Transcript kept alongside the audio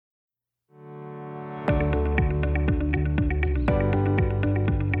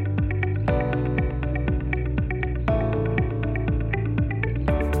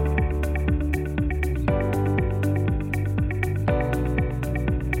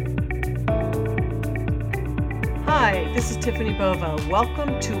Hi, this is Tiffany Bova.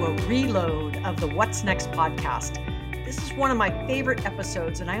 Welcome to a reload of the What's Next podcast. This is one of my favorite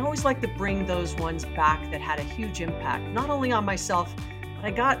episodes, and I always like to bring those ones back that had a huge impact, not only on myself, but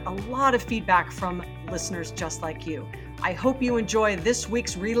I got a lot of feedback from listeners just like you. I hope you enjoy this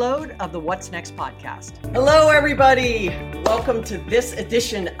week's reload of the What's Next podcast. Hello, everybody. Welcome to this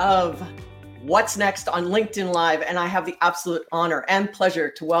edition of What's Next on LinkedIn Live, and I have the absolute honor and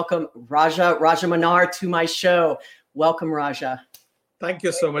pleasure to welcome Rajamannar to my show. Welcome, Raja. Thank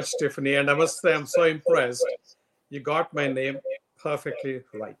you so much, Tiffany. And I must say, I'm so impressed. You got my name perfectly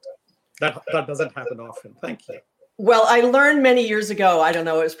right. That doesn't happen often. Thank you. Well, I learned many years ago, I don't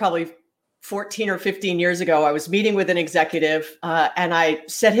know, it was probably 14 or 15 years ago, I was meeting with an executive and I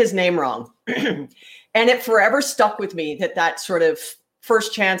said his name wrong. And it forever stuck with me that sort of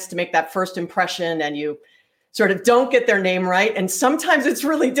first chance to make that first impression and you sort of don't get their name right. And sometimes it's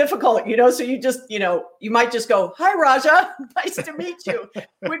really difficult, so you just, you might just go, "Hi, Raja, nice to meet you."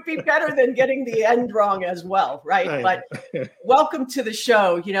 Would be better than getting the end wrong as well, right? But welcome to the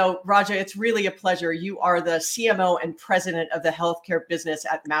show. Raja, it's really a pleasure. You are the CMO and president of the healthcare business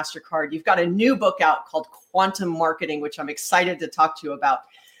at MasterCard. You've got a new book out called Quantum Marketing, which I'm excited to talk to you about.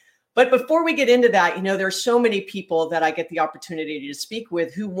 But before we get into that, there's so many people that I get the opportunity to speak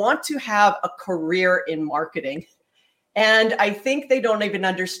with who want to have a career in marketing. And I think they don't even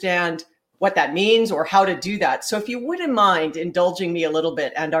understand what that means or how to do that. So if you wouldn't mind indulging me a little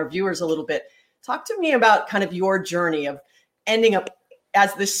bit and our viewers a little bit, talk to me about kind of your journey of ending up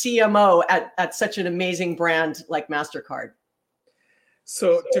as the CMO at such an amazing brand like MasterCard.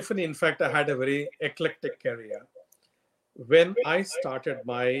 So Tiffany, in fact, I had a very eclectic career. When I started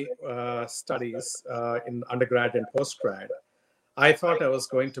my studies in undergrad and postgrad, I thought I was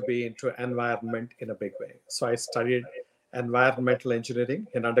going to be into environment in a big way. So I studied environmental engineering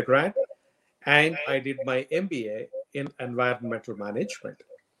in undergrad, and I did my MBA in environmental management.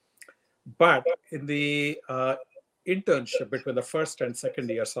 But in the internship between the first and second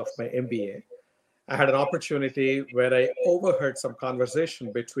years of my MBA, I had an opportunity where I overheard some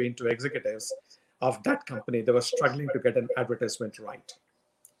conversation between two executives of that company. They were struggling to get an advertisement right.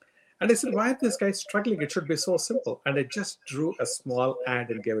 And I said, "Why are these guys struggling? It should be so simple." And I just drew a small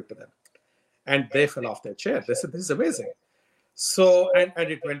ad and gave it to them. And they fell off their chair. They said, "This is amazing." So, and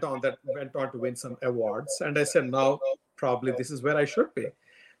it went on to win some awards. And I said, now probably this is where I should be.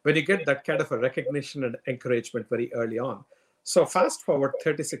 When you get that kind of a recognition and encouragement very early on. So fast forward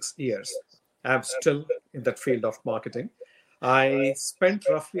 36 years, I'm still in that field of marketing. I spent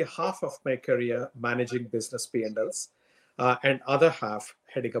roughly half of my career managing business P&Ls and other half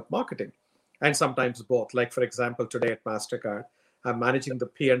heading up marketing, and sometimes both. Like, for example, today at MasterCard, I'm managing the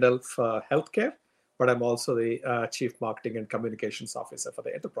P&L for healthcare, but I'm also the chief marketing and communications officer for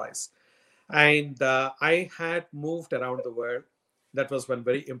the enterprise. And I had moved around the world. That was one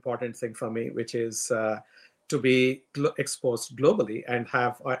very important thing for me, which is to be exposed globally and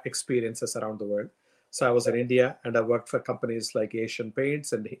have experiences around the world. So I was in India and I worked for companies like Asian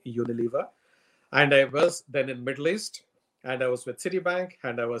Paints and Unilever. And I was then in Middle East and I was with Citibank,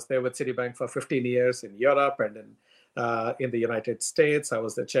 and I was there with Citibank for 15 years in Europe and in the United States. I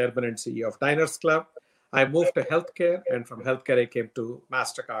was the chairman and CEO of Diners Club. I moved to healthcare, and from healthcare, I came to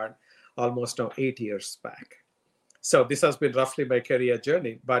MasterCard almost now 8 years back. So this has been roughly my career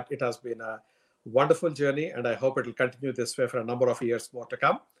journey, but it has been a wonderful journey, and I hope it will continue this way for a number of years more to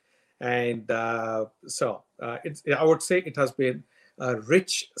come. And I would say it has been a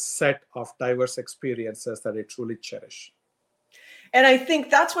rich set of diverse experiences that I truly cherish. And I think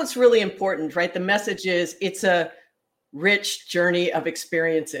that's what's really important, right? The message is it's a rich journey of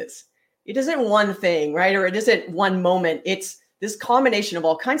experiences. It isn't one thing, right? Or it isn't one moment. It's this combination of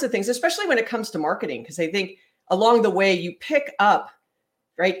all kinds of things, especially when it comes to marketing, because I think along the way you pick up,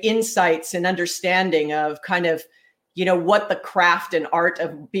 right, insights and understanding of kind of what the craft and art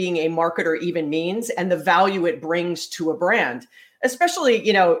of being a marketer even means and the value it brings to a brand. Especially,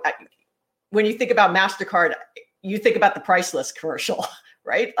 when you think about MasterCard, you think about the priceless commercial,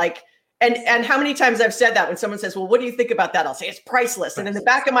 right? Like, and how many times I've said that when someone says, "Well, what do you think about that?" I'll say, "It's priceless." And in the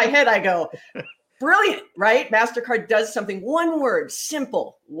back of my head, I go, brilliant, right? MasterCard does something, one word,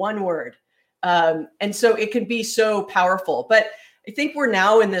 simple, one word. And so it can be so powerful. But I think we're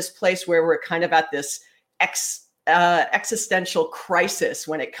now in this place where we're kind of at this existential crisis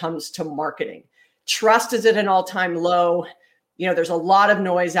when it comes to marketing. Trust is at an all-time low. There's a lot of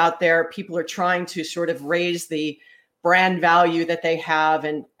noise out there. People are trying to sort of raise the brand value that they have.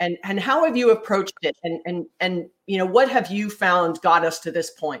 And how have you approached it? And what have you found got us to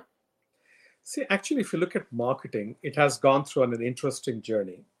this point? See, actually, if you look at marketing, it has gone through an interesting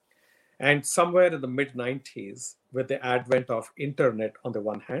journey. And somewhere in the mid 90s, with the advent of internet on the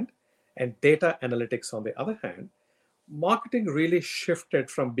one hand and data analytics on the other hand, marketing really shifted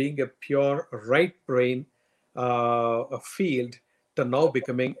from being a pure right brain field to now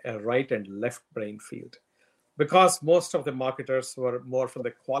becoming a right and left brain field. Because most of the marketers were more from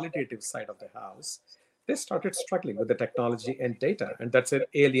the qualitative side of the house, they started struggling with the technology and data, and that's an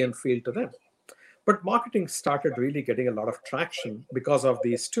alien field to them. But marketing started really getting a lot of traction because of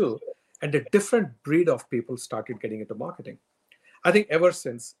these two, and a different breed of people started getting into marketing. I think ever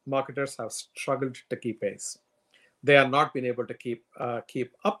since, marketers have struggled to keep pace. They are not been able to keep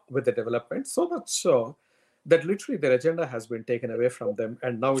up with the development, so much so that literally their agenda has been taken away from them,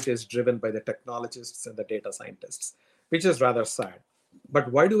 and now it is driven by the technologists and the data scientists, which is rather sad.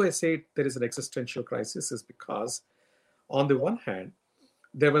 But why do I say there is an existential crisis? Is because on the one hand,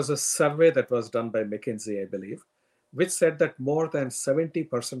 there was a survey that was done by McKinsey, I believe, which said that more than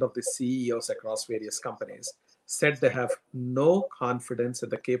 70% of the CEOs across various companies said they have no confidence in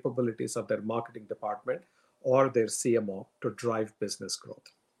the capabilities of their marketing department or their CMO to drive business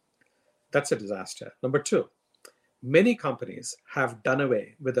growth. That's a disaster. Number two, many companies have done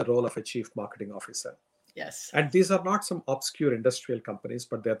away with the role of a chief marketing officer. Yes. And these are not some obscure industrial companies,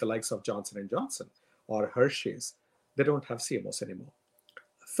 but they're the likes of Johnson and Johnson or Hershey's. They don't have CMOs anymore.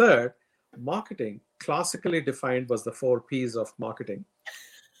 Third, marketing, classically defined, was the 4 Ps of marketing.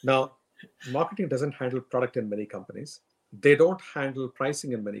 Now, marketing doesn't handle product in many companies. They don't handle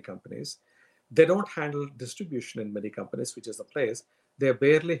pricing in many companies. They don't handle distribution in many companies, which is a place they're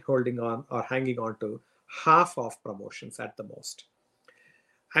barely holding on or hanging on to half of promotions at the most.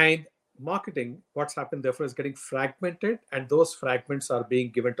 And marketing, what's happened therefore is getting fragmented, and those fragments are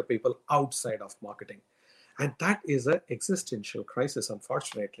being given to people outside of marketing. And that is an existential crisis,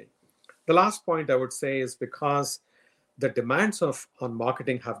 unfortunately. The last point I would say is because the demands on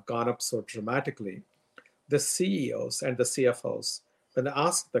marketing have gone up so dramatically, the CEOs and the CFOs, when they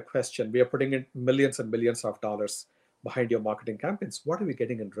ask the question, we are putting in millions and millions of dollars behind your marketing campaigns, what are we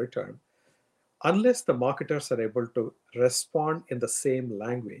getting in return? Unless the marketers are able to respond in the same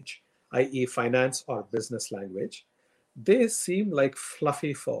language, i.e. finance or business language, they seem like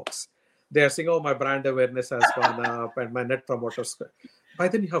fluffy folks. They're saying, oh, my brand awareness has gone up and my net promoter score. By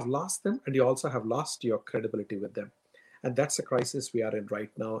then you have lost them, and you also have lost your credibility with them. And that's a crisis we are in right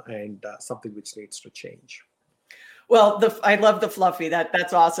now, and something which needs to change. Well, I love the fluffy.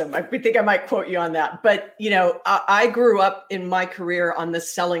 That's awesome. I think I might quote you on that. But, I grew up in my career on the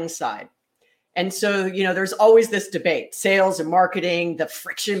selling side. And so, there's always this debate, sales and marketing, the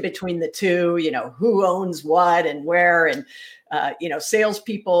friction between the two, who owns what and where. And,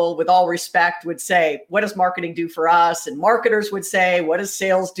 salespeople, with all respect, would say, what does marketing do for us? And marketers would say, what does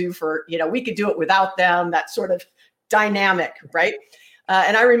sales do for, we could do it without them, that sort of dynamic, right?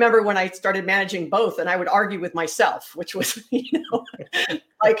 And I remember when I started managing both, and I would argue with myself, which was,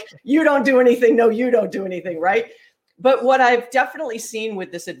 like, you don't do anything. No, you don't do anything, right? But what I've definitely seen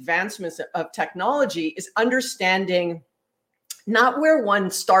with this advancement of technology is understanding not where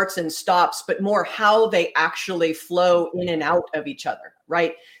one starts and stops, but more how they actually flow in and out of each other,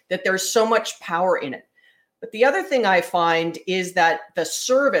 right? That there's so much power in it. But the other thing I find is that the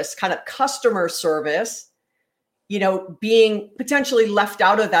service, kind of customer service, being potentially left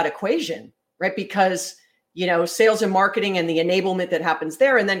out of that equation, right? Because sales and marketing and the enablement that happens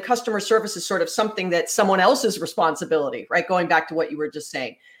there. And then customer service is sort of something that's someone else's responsibility, right? Going back to what you were just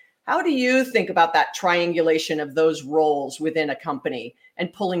saying. How do you think about that triangulation of those roles within a company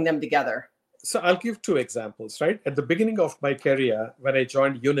and pulling them together? So I'll give 2 examples, right? At the beginning of my career, when I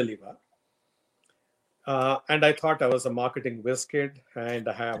joined Unilever, and I thought I was a marketing whiz kid, and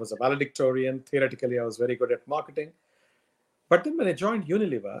I was a valedictorian. Theoretically, I was very good at marketing. But then when I joined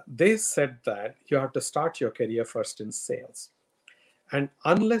Unilever, they said that you have to start your career first in sales. And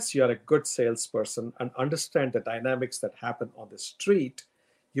unless you're a good salesperson and understand the dynamics that happen on the street,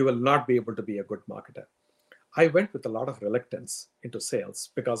 you will not be able to be a good marketer. I went with a lot of reluctance into sales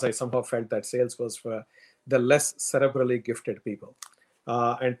because I somehow felt that sales was for the less cerebrally gifted people.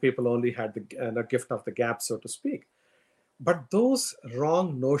 And people only had the gift of the gab, so to speak. But those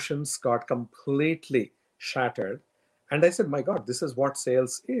wrong notions got completely shattered. And I said, my God, this is what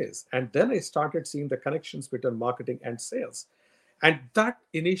sales is. And then I started seeing the connections between marketing and sales. And that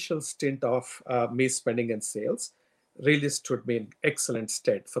initial stint of me spending in sales really stood me in excellent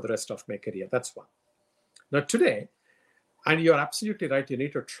stead for the rest of my career. That's one. Now today, and you're absolutely right, you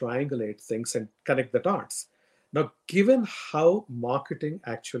need to triangulate things and connect the dots. Now, given how marketing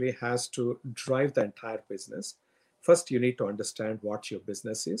actually has to drive the entire business, first you need to understand what your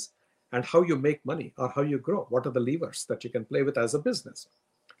business is and how you make money or how you grow. What are the levers that you can play with as a business?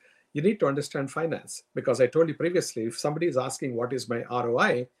 You need to understand finance, because I told you previously, if somebody is asking what is my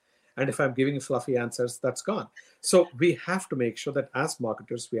ROI, and if I'm giving fluffy answers, that's gone. So we have to make sure that as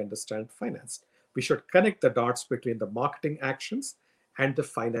marketers, we understand finance. We should connect the dots between the marketing actions and the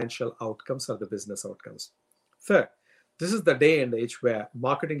financial outcomes or the business outcomes. Third, this is the day and age where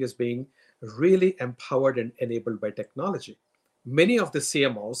marketing is being really empowered and enabled by technology. Many of the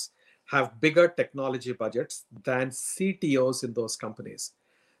CMOs have bigger technology budgets than CTOs in those companies.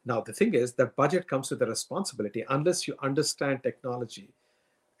 Now, the thing is that budget comes with a responsibility. Unless you understand technology,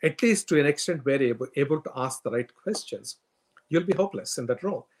 at least to an extent where you're able to ask the right questions, you'll be hopeless in that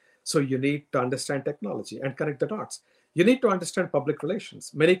role. So you need to understand technology and connect the dots. You need to understand public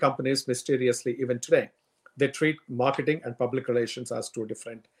relations. Many companies, mysteriously, even today, they treat marketing and public relations as two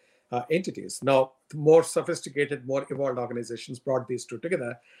different entities. Now, more sophisticated, more evolved organizations brought these two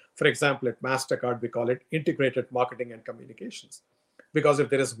together. For example, at MasterCard, we call it integrated marketing and communications. Because if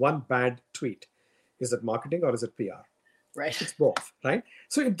there is one bad tweet, is it marketing or is it PR? Right. It's both, right?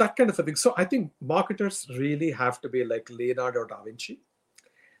 So that kind of a thing. So I think marketers really have to be like Leonardo da Vinci.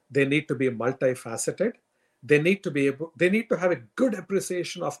 They need to be multifaceted. They need to have a good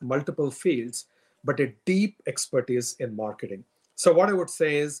appreciation of multiple fields, but a deep expertise in marketing. So what I would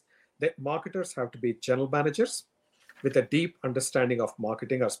say is that marketers have to be general managers with a deep understanding of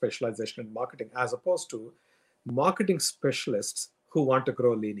marketing or specialization in marketing, as opposed to marketing specialists who want to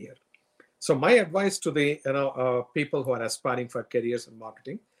grow linear. So my advice to the people who are aspiring for careers in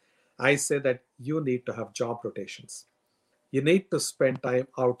marketing, I say that you need to have job rotations. You need to spend time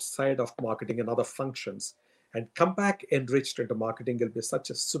outside of marketing and other functions and come back enriched into marketing. You'll be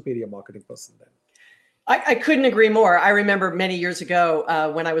such a superior marketing person then. I couldn't agree more. I remember many years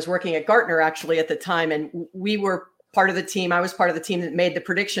ago when I was working at Gartner, actually, at the time, and we were part of the team. I was part of the team that made the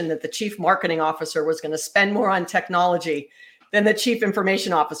prediction that the chief marketing officer was going to spend more on technology than the chief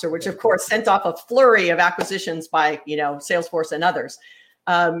information officer, which of course sent off a flurry of acquisitions by, Salesforce and others.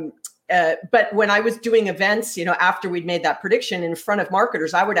 But when I was doing events, after we'd made that prediction in front of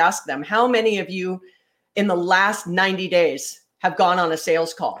marketers, I would ask them, how many of you in the last 90 days have gone on a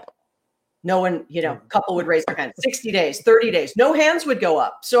sales call? No one, a couple would raise their hand. 60 days, 30 days, no hands would go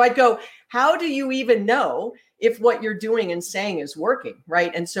up. So I'd go, how do you even know if what you're doing and saying is working,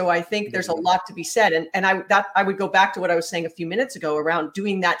 right? And so I think there's a lot to be said. And I would go back to what I was saying a few minutes ago around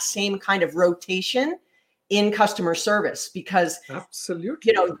doing that same kind of rotation in customer service, because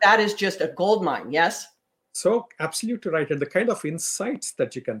absolutely, that is just a gold mine. Yes. So absolutely right. And the kind of insights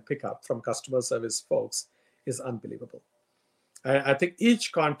that you can pick up from customer service folks is unbelievable. I think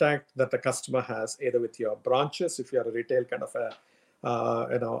each contact that the customer has, either with your branches, if you're a retail kind of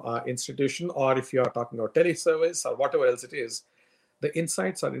a institution, or if you're talking about teleservice or whatever else it is, the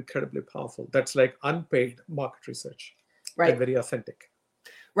insights are incredibly powerful. That's like unpaid market research, right? And very authentic.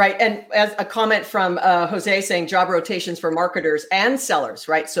 Right. And as a comment from Jose saying job rotations for marketers and sellers,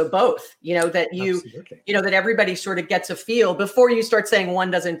 right? So both, that everybody sort of gets a feel before you start saying one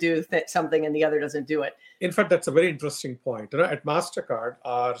doesn't do something and the other doesn't do it. In fact, that's a very interesting point. At MasterCard,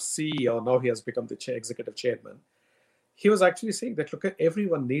 our CEO, now he has become the executive chairman, he was actually saying that, look,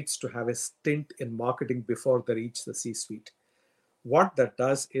 everyone needs to have a stint in marketing before they reach the C-suite. What that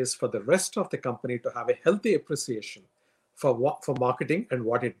does is for the rest of the company to have a healthy appreciation for marketing and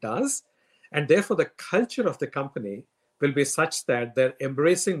what it does. And therefore, the culture of the company will be such that they're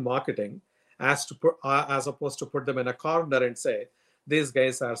embracing marketing as opposed to put them in a corner and say, these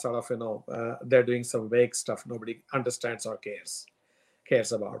guys are sort of, they're doing some vague stuff nobody understands or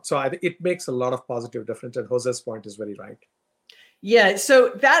cares about. So it makes a lot of positive difference. And Jose's point is very right. Yeah. So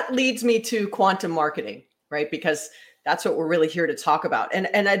that leads me to quantum marketing, right? Because that's what we're really here to talk about. And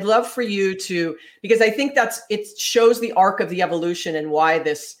I'd love for you to, because I think it shows the arc of the evolution and why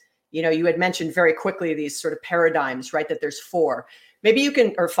this, you had mentioned very quickly these sort of paradigms, right? That there's 4. Maybe you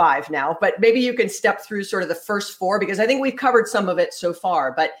can, or 5 now, but maybe you can step through sort of the first 4, because I think we've covered some of it so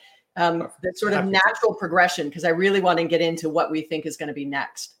far, but the sort of natural progression, because I really want to get into what we think is going to be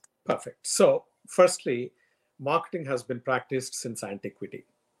next. Perfect. So firstly, marketing has been practiced since antiquity.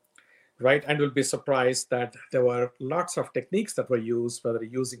 Right. And you'll be surprised that there were lots of techniques that were used, whether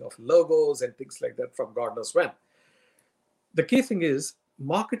using of logos and things like that from God knows when. The key thing is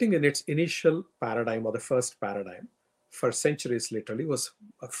marketing in its initial paradigm, or the first paradigm, for centuries literally was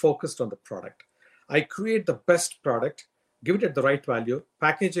focused on the product. I create the best product, give it the right value,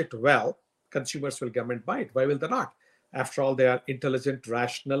 package it well, consumers will come and buy it. Why will they not? After all, they are intelligent,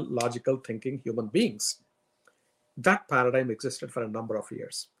 rational, logical thinking human beings. That paradigm existed for a number of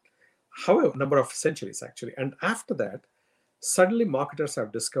years. However, number of centuries actually. And after that, suddenly marketers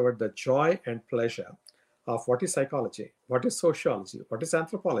have discovered the joy and pleasure of what is psychology, what is sociology, what is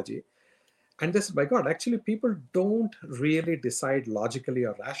anthropology. And this, my God, actually people don't really decide logically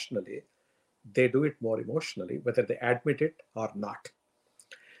or rationally. They do it more emotionally, whether they admit it or not.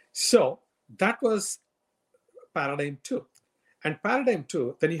 So that was paradigm two. And paradigm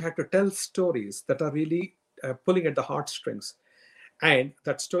two, then you have to tell stories that are really pulling at the heartstrings. And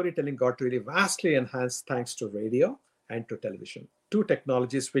that storytelling got really vastly enhanced thanks to radio and to television, two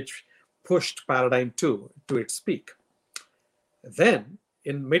technologies which pushed paradigm two to its peak. Then,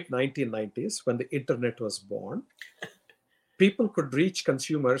 in mid 1990s, when the internet was born, people could reach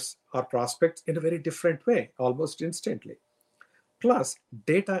consumers or prospects in a very different way, almost instantly. Plus,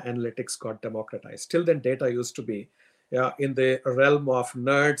 data analytics got democratized. Till then, data used to be in the realm of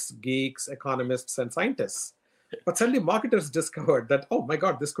nerds, geeks, economists, and scientists. But suddenly, marketers discovered that, oh my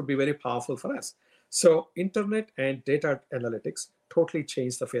God, this could be very powerful for us. So, internet and data analytics totally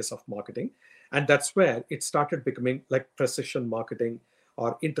changed the face of marketing. And that's where it started becoming like precision marketing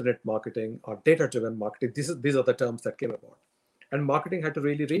or internet marketing or data-driven marketing. These are the terms that came about. And marketing had to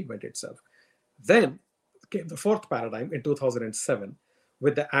really reinvent itself. Then came the fourth paradigm in 2007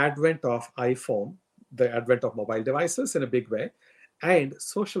 with the advent of iPhone, the advent of mobile devices in a big way, and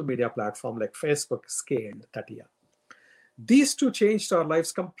social media platform like Facebook scaled that year. These two changed our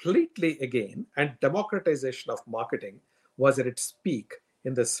lives completely again, and democratization of marketing was at its peak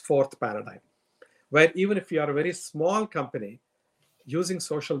in this fourth paradigm, where even if you are a very small company using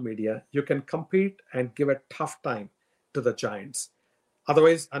social media, you can compete and give a tough time to the giants.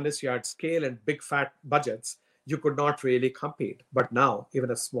 Otherwise, unless you had scale and big fat budgets, you could not really compete. But now,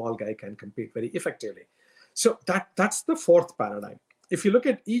 even a small guy can compete very effectively. So that's the fourth paradigm. If you look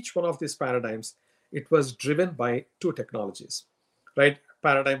at each one of these paradigms, it was driven by two technologies, right?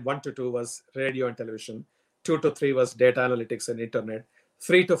 Paradigm 1 to 2 was radio and television. 2 to 3 was data analytics and internet.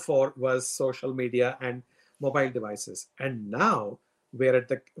 3 to 4 was social media and mobile devices. And now we're at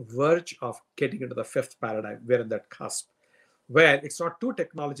the verge of getting into the fifth paradigm. We're in that cusp, where it's not two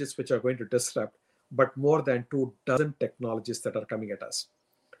technologies which are going to disrupt, but more than 24 technologies that are coming at us.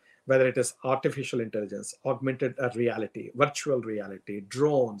 Whether it is artificial intelligence, augmented reality, virtual reality,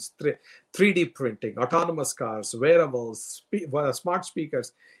 drones, 3D printing, autonomous cars, wearables, smart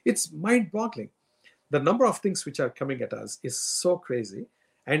speakers, it's mind-boggling. The number of things which are coming at us is so crazy,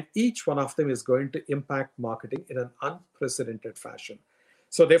 and each one of them is going to impact marketing in an unprecedented fashion.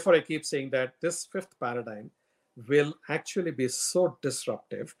 So therefore, I keep saying that this fifth paradigm will actually be so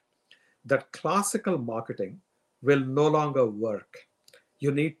disruptive that classical marketing will no longer work.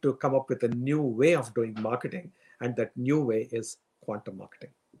 You need to come up with a new way of doing marketing, and that new way is quantum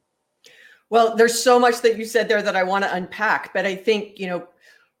marketing. Well, there's so much that you said there that I want to unpack, but I think,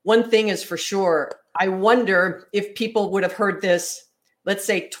 one thing is for sure. I wonder if people would have heard this, let's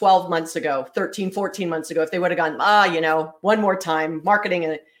say 12 months ago, 13, 14 months ago, if they would have gone, one more time,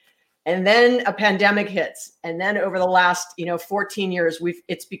 marketing. And then a pandemic hits. And then over the last, 14 years,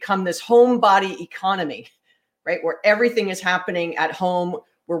 it's become this homebody economy, right? Where everything is happening at home.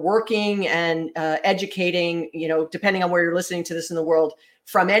 We're working and educating, depending on where you're listening to this in the world,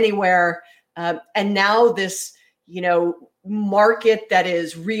 from anywhere. And now this, market that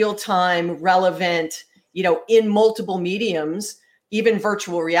is real time, relevant, in multiple mediums, even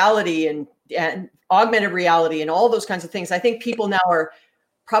virtual reality and augmented reality and all those kinds of things. I think people now are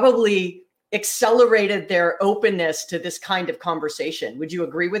probably accelerated their openness to this kind of conversation. Would you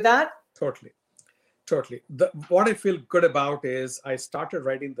agree with that? Totally. What I feel good about is I started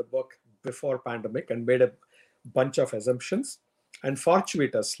writing the book before pandemic and made a bunch of assumptions. And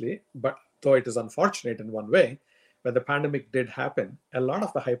fortuitously, but though it is unfortunate in one way, when the pandemic did happen, a lot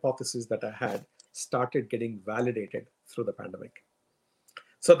of the hypotheses that I had started getting validated through the pandemic.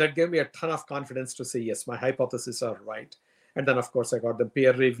 So that gave me a ton of confidence to say, yes, my hypotheses are right. And then, of course, I got them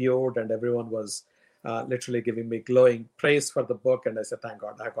peer reviewed and everyone was literally giving me glowing praise for the book. And I said, thank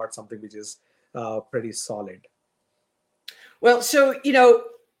God, I got something which is pretty solid. Well, so,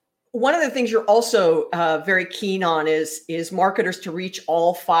 one of the things you're also very keen on is marketers to reach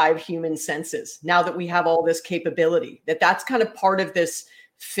all 5 human senses. Now that we have all this capability, that's kind of part of this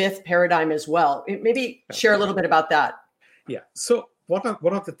fifth paradigm as well. Maybe share a little bit about that. Yeah. So one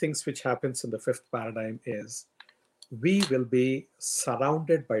of the things which happens in the fifth paradigm is we will be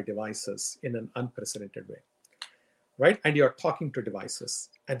surrounded by devices in an unprecedented way, right? And you're talking to devices,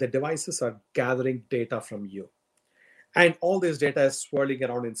 and the devices are gathering data from you. And all this data is swirling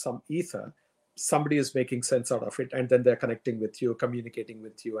around in some ether. Somebody is making sense out of it, and then they're connecting with you, communicating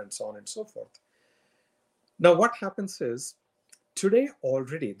with you, and so on and so forth. Now, what happens is, today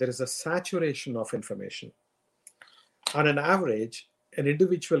already, there is a saturation of information. On an average, an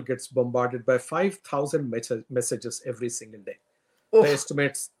individual gets bombarded by 5,000 messages every single day. Oof. The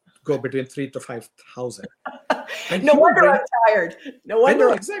estimates go between 3,000 to 5,000. And no wonder I'm tired. No wonder. I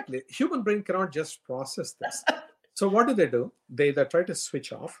know, exactly. Human brain cannot just process this. So what do? They either try to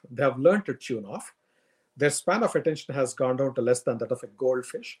switch off. They have learned to tune off. Their span of attention has gone down to less than that of a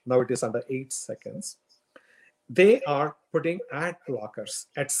goldfish. Now it is under 8 seconds. They are putting ad blockers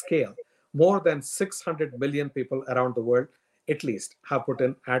at scale. More than 600 million people around the world, at least, have put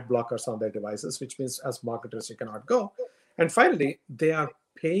in ad blockers on their devices, which means as marketers, you cannot go. And finally, they are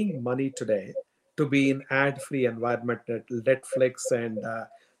paying money today to be in ad-free environment at Netflix and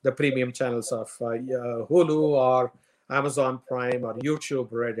the premium channels of Hulu or Amazon Prime or YouTube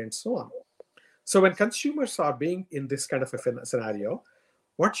Red and so on. So when consumers are being in this kind of a scenario,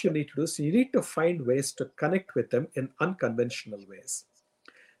 what you need to do is you need to find ways to connect with them in unconventional ways.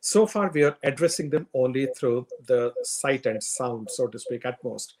 So far, we are addressing them only through the sight and sound, so to speak, at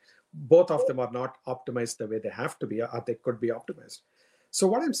most. Both of them are not optimized the way they have to be, or they could be optimized. So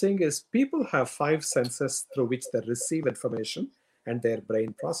what I'm saying is people have 5 senses through which they receive information and their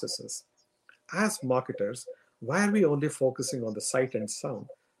brain processes. As marketers, why are we only focusing on the sight and sound?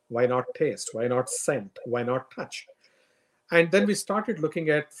 Why not taste? Why not scent? Why not touch? And then we started looking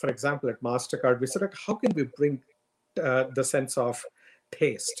at, for example, at MasterCard, we said, how can we bring the sense of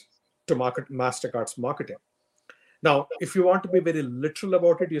taste to MasterCard's marketing? Now, if you want to be very literal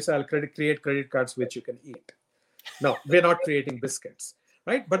about it, you say, I'll create credit cards which you can eat. No, we're not creating biscuits,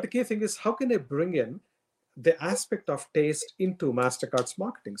 right? But the key thing is, how can I bring in the aspect of taste into MasterCard's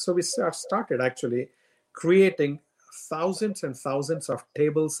marketing? So we started actually creating thousands and thousands of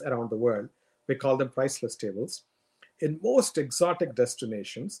tables around the world. We call them priceless tables in most exotic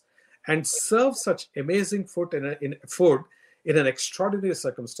destinations, and serve such amazing food in an extraordinary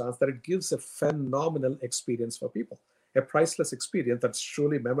circumstance that it gives a phenomenal experience for people, a priceless experience that's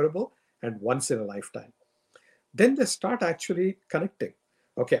truly memorable and once in a lifetime. Then they start actually connecting.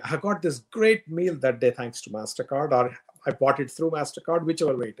 Okay, I got this great meal that day thanks to MasterCard, or I bought it through MasterCard,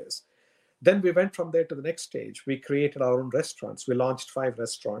 whichever way it is. Then we went from there to the next stage. We created our own restaurants. We launched 5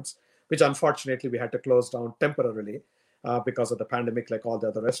 restaurants, which unfortunately we had to close down temporarily because of the pandemic, like all the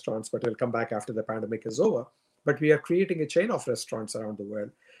other restaurants, but we'll come back after the pandemic is over. But we are creating a chain of restaurants around the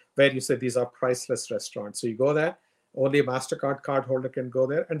world where you say these are priceless restaurants. So you go there, only a MasterCard card holder can go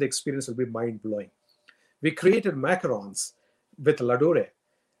there, and the experience will be mind-blowing. We created macarons with ladure,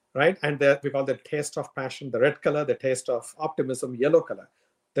 right? And we call the taste of passion, the red color, the taste of optimism, yellow color,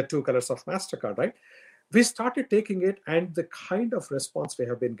 the 2 colors of MasterCard, right? We started taking it, and the kind of response we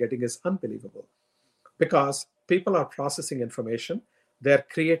have been getting is unbelievable because people are processing information. They're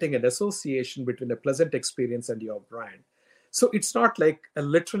creating an association between a pleasant experience and your brand. So it's not like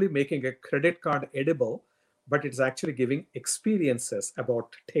literally making a credit card edible, but it's actually giving experiences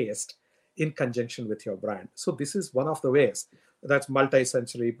about taste in conjunction with your brand. So this is one of the ways that's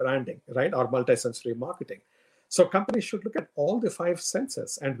multi-sensory branding, right? Or multi-sensory marketing. So companies should look at all the 5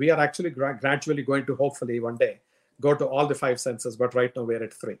 senses. And we are actually gradually going to hopefully one day go to all the 5 senses, but right now we're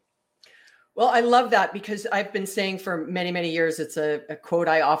at 3. Well, I love that because I've been saying for many, many years, it's a quote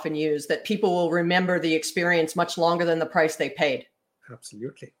I often use, that people will remember the experience much longer than the price they paid.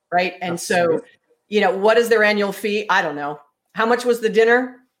 Absolutely. Right. And Absolutely. So, what is their annual fee? I don't know. How much was the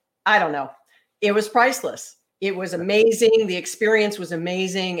dinner? I don't know. It was priceless. It was amazing. The experience was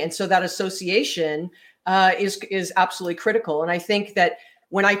amazing. And so that association is absolutely critical. And I think that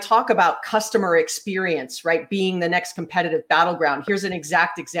when I talk about customer experience, right, being the next competitive battleground, here's an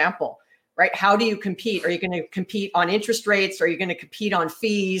exact example. Right? How do you compete? Are you going to compete on interest rates? Are you going to compete on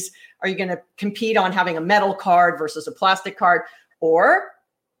fees? Are you going to compete on having a metal card versus a plastic card? Or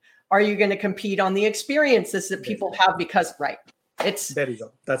are you going to compete on the experiences that people have because, right? There you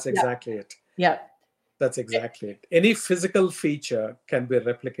go. That's exactly it. Yeah. That's exactly it. Any physical feature can be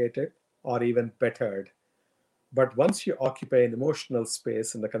replicated or even bettered. But once you occupy an emotional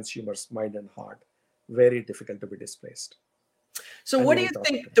space in the consumer's mind and heart, very difficult to be displaced. So what do you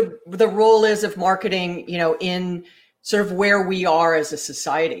think the role is of marketing, in sort of where we are as a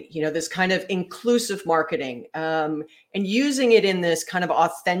society, this kind of inclusive marketing and using it in this kind of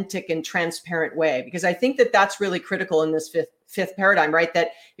authentic and transparent way? Because I think that that's really critical in this fifth paradigm, right? That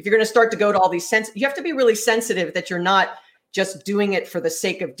if you're going to start to go to all these you have to be really sensitive that you're not just doing it for the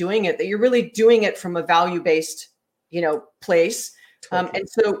sake of doing it, that you're really doing it from a value-based, place. Totally. And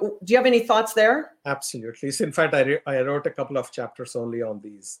so do you have any thoughts there? Absolutely. So in fact, I wrote a couple of chapters only on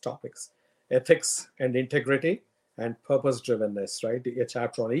these topics: ethics and integrity and purpose-drivenness, right? A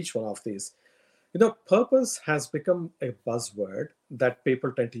chapter on each one of these. Purpose has become a buzzword that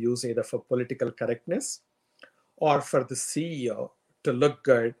people tend to use either for political correctness or for the CEO to look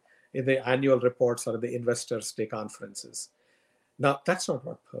good in the annual reports or in the investors' day conferences. Now, that's not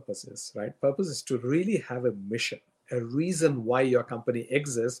what purpose is, right? Purpose is to really have a mission, a reason why your company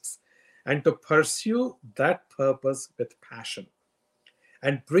exists, and to pursue that purpose with passion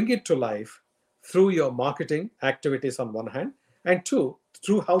and bring it to life through your marketing activities on one hand, and two,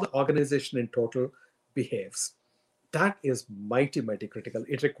 through how the organization in total behaves. That is mighty, mighty critical.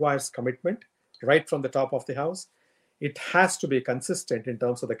 It requires commitment right from the top of the house. It has to be consistent in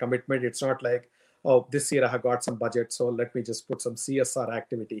terms of the commitment. It's not like, oh, this year I have got some budget, so let me just put some CSR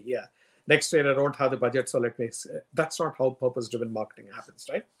activity here. Next year I don't have the budget, so let me. That's not how purpose-driven marketing happens,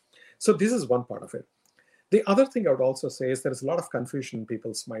 right? So this is one part of it. The other thing I would also say is there is a lot of confusion in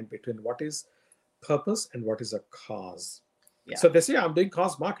people's mind between what is purpose and what is a cause. Yeah. So they say, I'm doing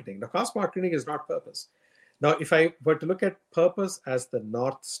cause marketing. Now, cause marketing is not purpose. Now, if I were to look at purpose as the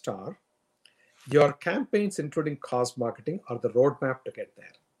North Star, your campaigns, including cause marketing, are the roadmap to get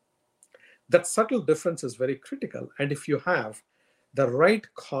there. That subtle difference is very critical. And if you have the right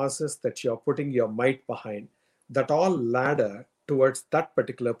causes that you're putting your might behind, that all ladder towards that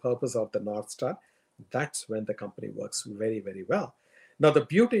particular purpose of the North Star, that's when the company works very, very well. Now, the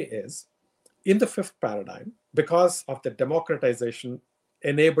beauty is, in the fifth paradigm, because of the democratization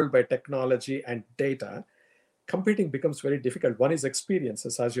enabled by technology and data, competing becomes very difficult. One is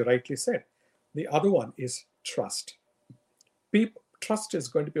experiences, as you rightly said. The other one is trust. Trust is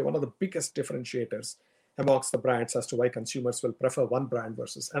going to be one of the biggest differentiators amongst the brands as to why consumers will prefer one brand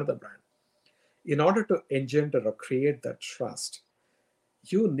versus another brand. In order to engender or create that trust,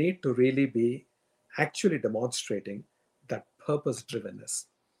 you need to really be actually demonstrating that purpose-drivenness,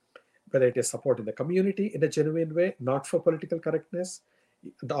 whether it is supporting the community in a genuine way, not for political correctness,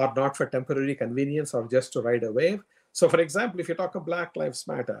 or not for temporary convenience or just to ride a wave. So, for example, if you talk of Black Lives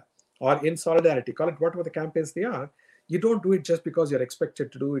Matter or in solidarity, call it whatever the campaigns they are, you don't do it just because you're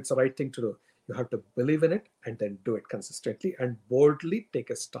expected to do it's the right thing to do. You have to believe in it and then do it consistently and boldly take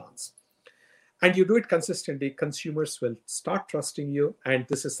a stance. And you do it consistently, consumers will start trusting you, and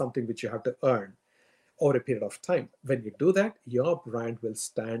this is something which you have to earn over a period of time. When you do that, your brand will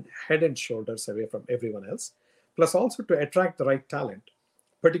stand head and shoulders away from everyone else. Plus also to attract the right talent,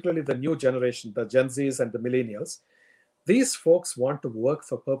 particularly the new generation, the Gen Zs and the millennials. These folks want to work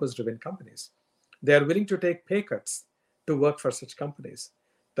for purpose-driven companies. They are willing to take pay cuts to work for such companies.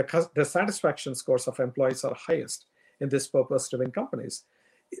 The satisfaction scores of employees are highest in these purpose-driven companies.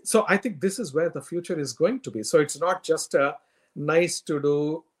 So I think this is where the future is going to be. So it's not just a nice to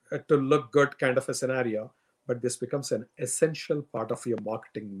do, to look good kind of a scenario, but this becomes an essential part of your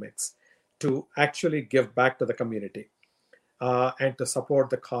marketing mix to actually give back to the community and to support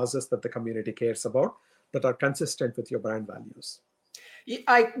the causes that the community cares about that are consistent with your brand values.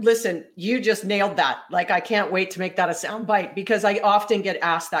 Listen, you just nailed that. Like, I can't wait to make that a soundbite, because I often get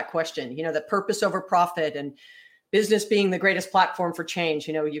asked that question, the purpose over profit and business being the greatest platform for change.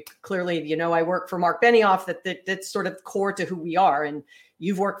 You clearly, I work for Mark Benioff, that's sort of core to who we are. And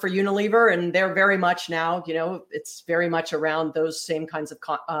you've worked for Unilever, and they're very much now, it's very much around those same kinds of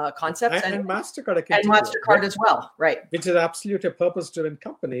concepts. And MasterCard. And MasterCard as well, right? Which is absolutely a purpose-driven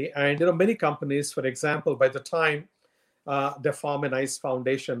company. And, many companies, for example, by the time they form a nice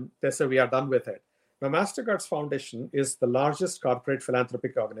foundation, they say, we are done with it. Now, MasterCard's foundation is the largest corporate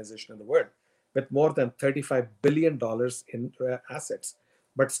philanthropic organization in the world, with more than $35 billion in assets.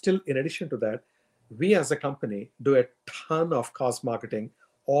 But still, in addition to that, we as a company do a ton of cause marketing,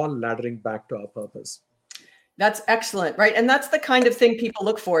 all laddering back to our purpose. That's excellent, right? And that's the kind of thing people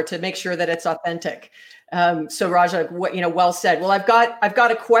look for to make sure that it's authentic. So Raja, well said. Well, I've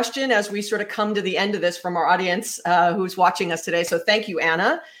got a question as we sort of come to the end of this from our audience who's watching us today. So thank you,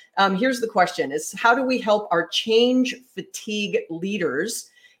 Anna. Here's the question: is how do we help our change fatigue leaders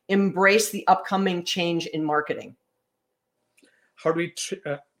embrace the upcoming change in marketing? How do we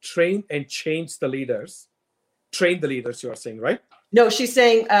train and change the leaders? Train the leaders, you are saying, right? No, she's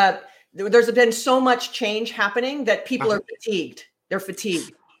saying there's been so much change happening that people are fatigued. They're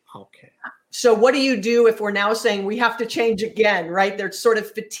fatigued. Okay. So what do you do if we're now saying we have to change again, right? They're sort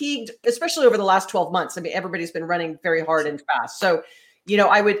of fatigued, especially over the last 12 months. I mean, everybody's been running very hard and fast. So,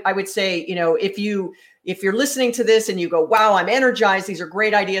 I would say, if you're listening to this and you go, wow, I'm energized, these are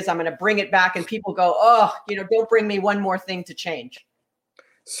great ideas, I'm going to bring it back. And people go, oh, don't bring me one more thing to change.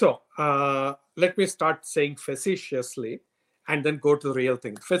 So let me start saying facetiously and then go to the real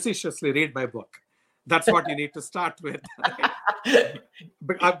thing. Facetiously, read my book. That's what you need to start with.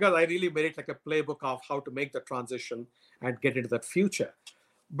 Because I really made it like a playbook of how to make the transition and get into that future.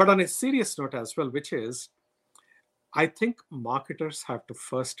 But on a serious note as well, which is, I think marketers have to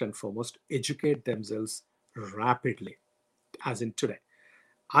first and foremost educate themselves rapidly. as in today.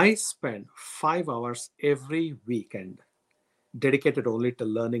 I spend 5 hours every weekend dedicated only to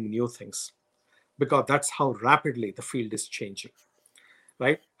learning new things, because that's how rapidly the field is changing,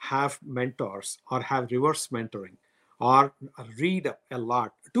 right? Have mentors or have reverse mentoring or read a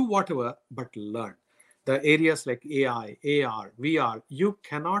lot, do whatever, but learn. The areas like AI, AR, VR, you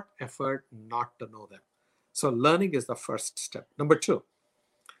cannot afford not to know them. So learning is the first step. Number two,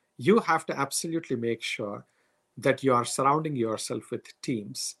 you have to absolutely make sure that you are surrounding yourself with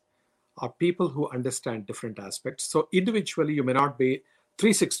teams or people who understand different aspects. So individually, you may not be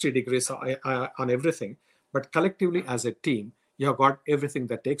 360 degrees on everything, but collectively as a team, you have got everything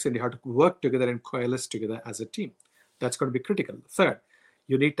that takes, and you have to work together and coalesce together as a team. That's going to be critical. Third,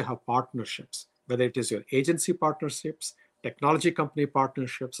 you need to have partnerships, whether it is your agency partnerships, technology company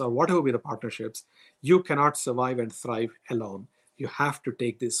partnerships, or whatever be the partnerships. You cannot survive and thrive alone. You have to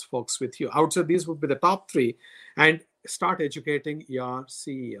take these folks with you. I would say these would be the top three, and start educating your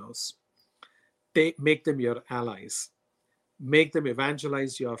CEOs. Make them your allies. Make them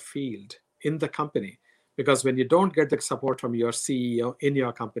evangelize your field in the company. Because when you don't get the support from your CEO in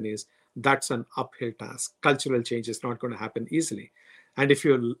your companies, that's an uphill task. Cultural change is not going to happen easily. And if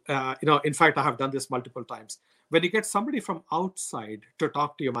you, in fact, I have done this multiple times. When you get somebody from outside to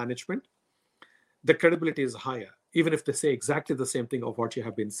talk to your management, the credibility is higher, even if they say exactly the same thing of what you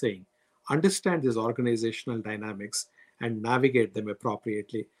have been saying. Understand these organizational dynamics and navigate them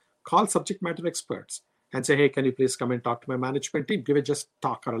appropriately. Call subject matter experts and say, hey, can you please come and talk to my management team? Give it just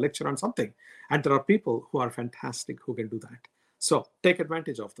talk or a lecture on something. And there are people who are fantastic who can do that. So take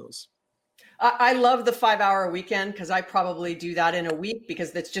advantage of those. I love the 5 hour weekend, because I probably do that in a week,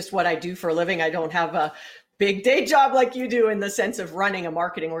 because that's just what I do for a living. I don't have a big day job like you do in the sense of running a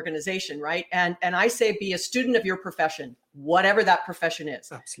marketing organization, right? And I say be a student of your profession, whatever that profession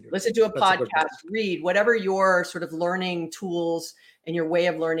is. Absolutely. Listen to a podcast, read, whatever your sort of learning tools and your way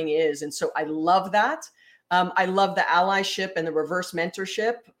of learning is. And so I love that. I love the allyship and the reverse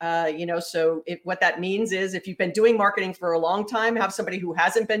mentorship. So what that means is, if you've been doing marketing for a long time, have somebody who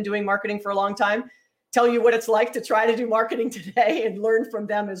hasn't been doing marketing for a long time tell you what it's like to try to do marketing today and learn from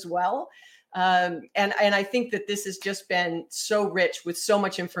them as well. And I think that this has just been so rich with so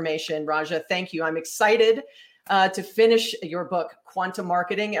much information. Raja, thank you. I'm excited to finish your book, Quantum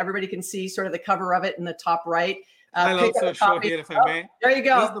Marketing. Everybody can see sort of the cover of it in the top right. I'll also show here, if I may. There you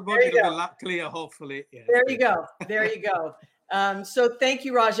go. This is the book. It'll be a lot clear, hopefully. Yes. There you go. There you go. So thank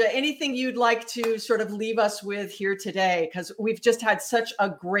you, Raja. Anything you'd like to sort of leave us with here today? Because we've just had such a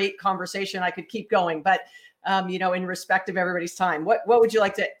great conversation. I could keep going, but in respect of everybody's time, what would you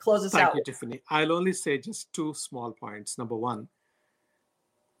like to close us out? Thank you, Tiffany. I'll only say just two small points. Number one,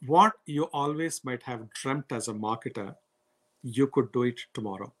 what you always might have dreamt as a marketer, you could do it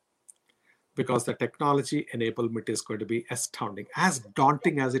tomorrow. Because the technology enablement is going to be astounding. As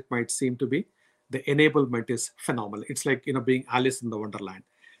daunting as it might seem to be, the enablement is phenomenal. It's like, being Alice in the Wonderland.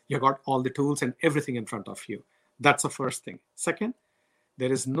 You got all the tools and everything in front of you. That's the first thing. Second, there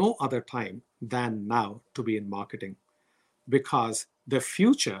is no other time than now to be in marketing, because the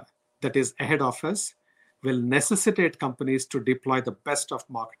future that is ahead of us will necessitate companies to deploy the best of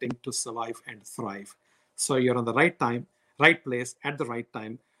marketing to survive and thrive. So you're on the right time, right place at the right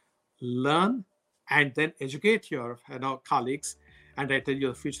time. Learn and then educate your colleagues. And I tell you,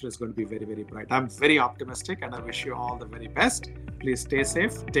 the future is going to be very, very bright. I'm very optimistic, and I wish you all the very best. Please stay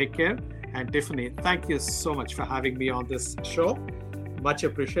safe, take care. And Tiffany, thank you so much for having me on this show. Much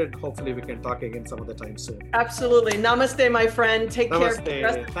appreciated. Hopefully we can talk again some other time soon. Absolutely. Namaste, my friend. Take care.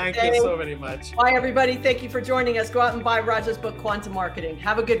 Thank you so very much. Bye, everybody. Thank you for joining us. Go out and buy Raja's book, Quantum Marketing.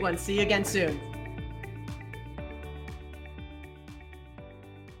 Have a good one. See you again soon.